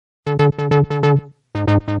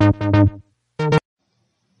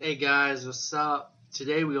Hey guys, what's up?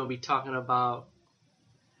 Today we're gonna be talking about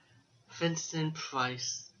Vincent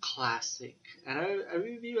Price classic, and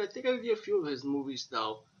I think I reviewed a few of his movies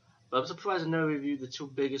though, but I'm surprised I never reviewed the two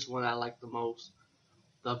biggest one I like the most,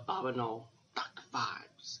 the Bobineau, Dr.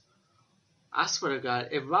 Phibes. I swear to God,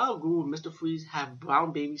 if Raul Ghul and Mr. Freeze have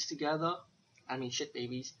brown babies together, I mean shit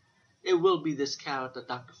babies, it will be this character,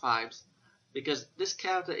 Dr. Phibes, because this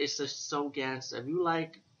character is just so gangster. If you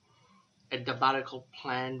like a diabolical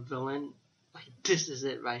plan villain, like this is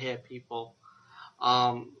it right here, people.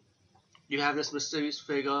 Um, you have this mysterious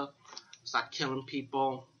figure start killing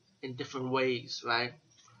people in different ways, right?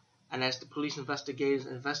 And as the police investigators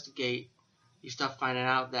investigate, you start finding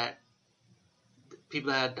out that the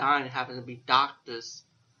people that are dying happen to be doctors.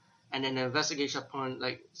 And then the investigation putting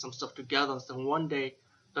like some stuff together. So one day,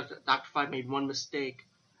 Dr. Five made one mistake.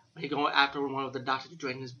 When he going after one of the doctors to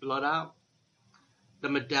drain his blood out, the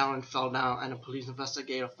medallion fell down, and a police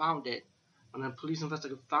investigator found it. When the police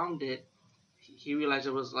investigator found it, he realized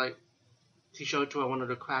it was like he showed it to one of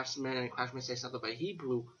the craftsmen, and the craftsman said something about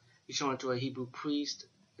Hebrew. He showed it to a Hebrew priest,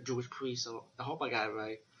 a Jewish priest. So I hope I got it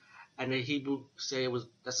right. And the Hebrew say it was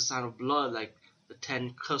that's a sign of blood, like the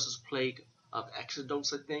 10 curses plague of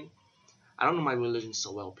Exodus, I think. I don't know my religion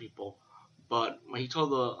so well, people, but when he told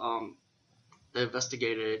the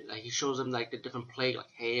investigator, like he shows him like the different plague, like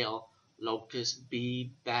hail, locust,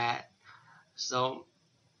 bee, bat. So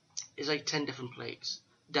it's like 10 different plagues,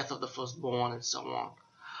 death of the firstborn, and so on.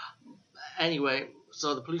 Anyway,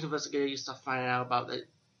 so the police investigator start finding out about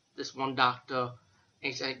this one doctor,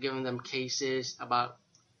 and he's giving them cases about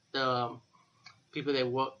the people that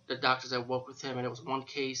work, the doctors that work with him, and it was one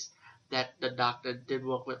case that the doctor did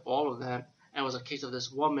work with all of them, and it was a case of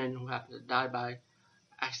this woman who happened to die by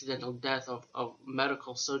accidental death of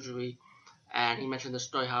medical surgery, and he mentioned the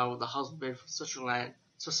story how the husband from Switzerland,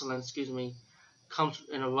 comes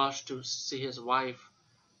in a rush to see his wife,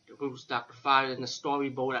 who's Dr. Fire, in the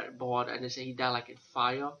storyboard, and they say he died like in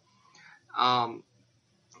fire. Um,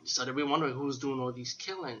 so they've been wondering who's doing all these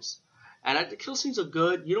killings. And the kill scenes are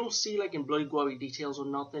good. You don't see like in bloody gory details or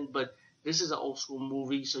nothing, but this is an old school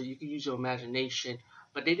movie, so you can use your imagination.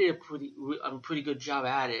 But they did a pretty good job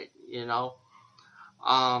at it, you know.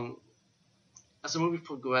 Um, as the movie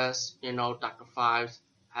progressed, Dr. Fives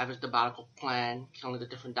have his diabolical plan, killing the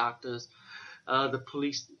different doctors. The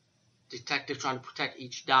police detective trying to protect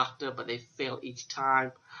each doctor, but they fail each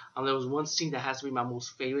time. There was one scene that has to be my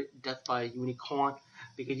most favorite, Death by a Unicorn,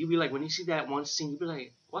 because you'd be like, when you see that one scene, you'd be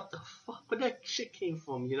like, what the fuck, where that shit came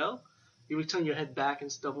from, you know? You would turn your head back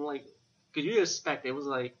and stuff, I'm like, because you expect it was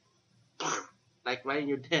like right in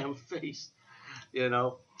your damn face, you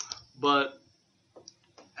know? But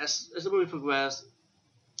as the movie progressed,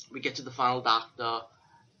 we get to the final doctor.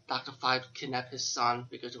 Dr. Five kidnapped his son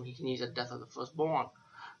because he needs the death of the firstborn.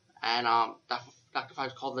 And Dr.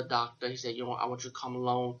 Five called the doctor. He said, I want you to come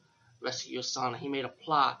alone, rescue your son. And he made a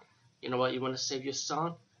plot. You know what? You want to save your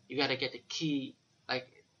son? You got to get the key, like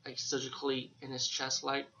surgically in his chest,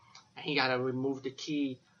 and he got to remove the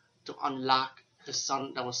key to unlock his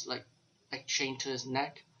son that was like chained to his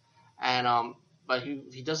neck. And but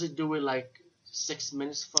he doesn't do it like 6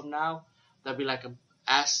 minutes from now. There'll be like an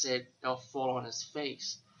acid that'll fall on his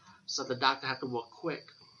face. So the doctor had to work quick.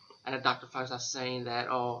 And then Dr. Five starts saying that,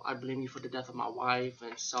 oh, I blame you for the death of my wife,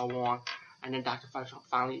 and so on. And then Dr. Five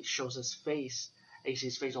finally shows his face. And you see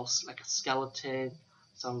his face all like a skeleton,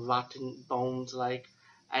 some rotten bones,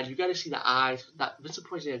 and you got to see the eyes. Vincent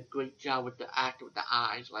Price did a great job with the actor with the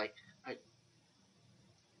eyes. I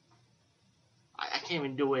can't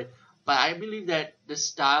even do it. But I believe that this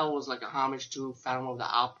style was like a homage to Phantom of the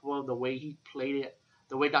Opera, the way he played it,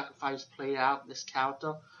 the way Dr. Fives played out this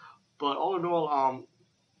character. But all in all,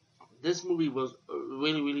 this movie was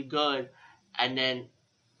really, really good. And then,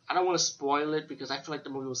 I don't want to spoil it because I feel like the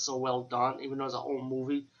movie was so well done, even though it's an old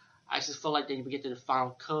movie. I just felt like then we get to the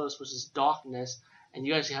final curse, which is darkness, and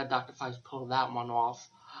you guys see how Dr. Fives pulled that one off.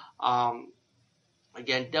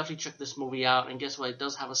 Again, definitely check this movie out, and guess what? It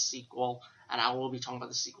does have a sequel, and I will be talking about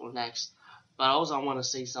the sequel next. But also, I want to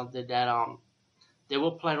say something that they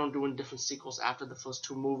were planning on doing different sequels after the first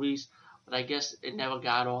two movies, but I guess it never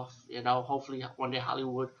got off. Hopefully one day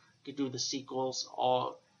Hollywood could do the sequels,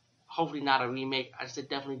 or hopefully not a remake. I said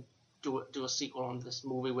definitely do a sequel on this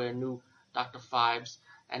movie with a new Dr. Fives,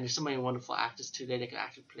 and there's so many wonderful actors today that can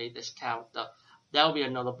actually play this character. That'll be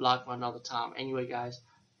another blog for another time. Anyway, guys,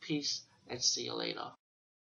 peace and see you later.